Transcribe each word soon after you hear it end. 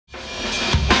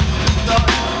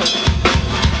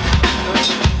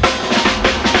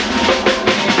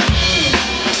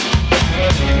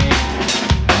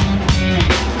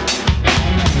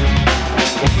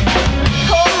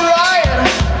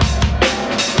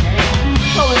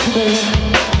baby.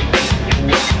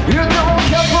 You don't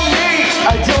care for me,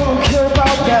 I don't care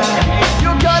about that.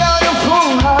 You got on your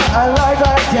fool, I like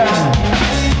that.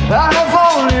 I have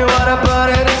only one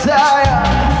burning desire.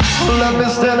 Let me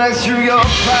stand next to your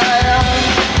fire.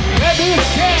 Let me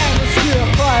stand next to your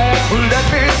fire. Let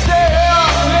me stand.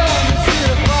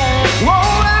 Oh,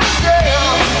 let me stand.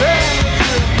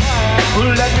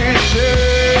 Let me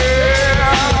stand.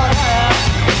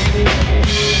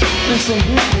 Listen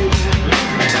here, baby.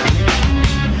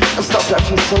 Stop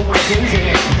acting so crazy.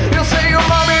 You say your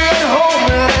mommy ain't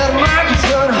home and my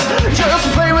concern. Just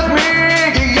play with me,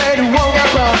 yeah, you won't get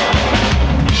burned.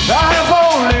 I have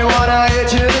only one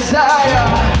itch and desire.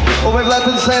 Oh, we've let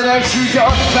them stand next to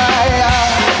your fire.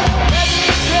 Let me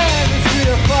stand next to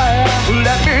your fire.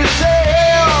 Let me stand.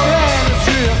 Stand next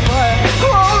to your fire.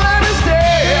 Oh, let me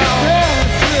stand. Stand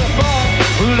next to your fire.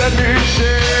 Let me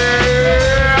stand.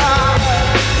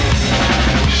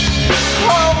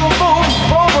 Oh, move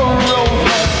over.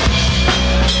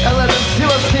 And let us see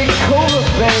us take over,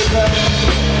 baby.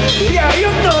 Yeah, you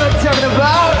know what I'm talking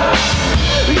about.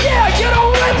 Yeah, get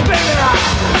on with, baby.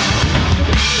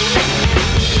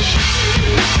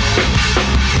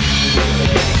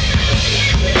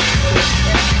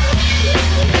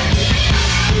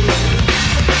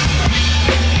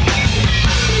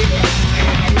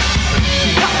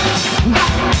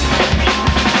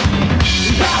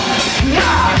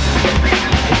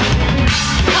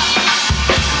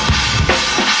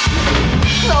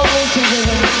 No, listen,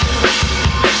 baby.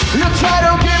 You try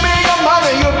to give me your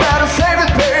money, you better save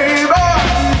it, baby.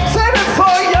 Save it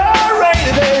for your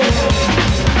rainy day.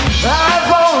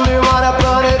 I've only one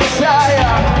burning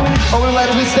desire. Oh, let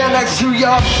me stand next to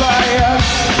your fire.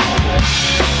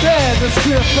 Stand next to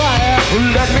your fire.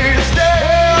 Let me stand.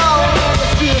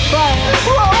 Next to your fire.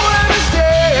 Oh, let me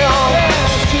stand. Stand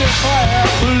next to your fire.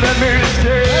 Let me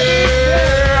stand.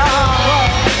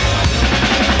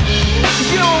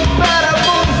 You better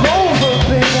move over,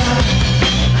 baby.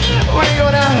 We're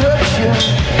gonna hurt you.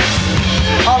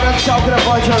 I'm not talking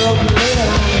about your love later.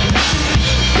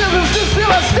 This is just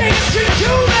still a state to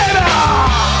you, baby.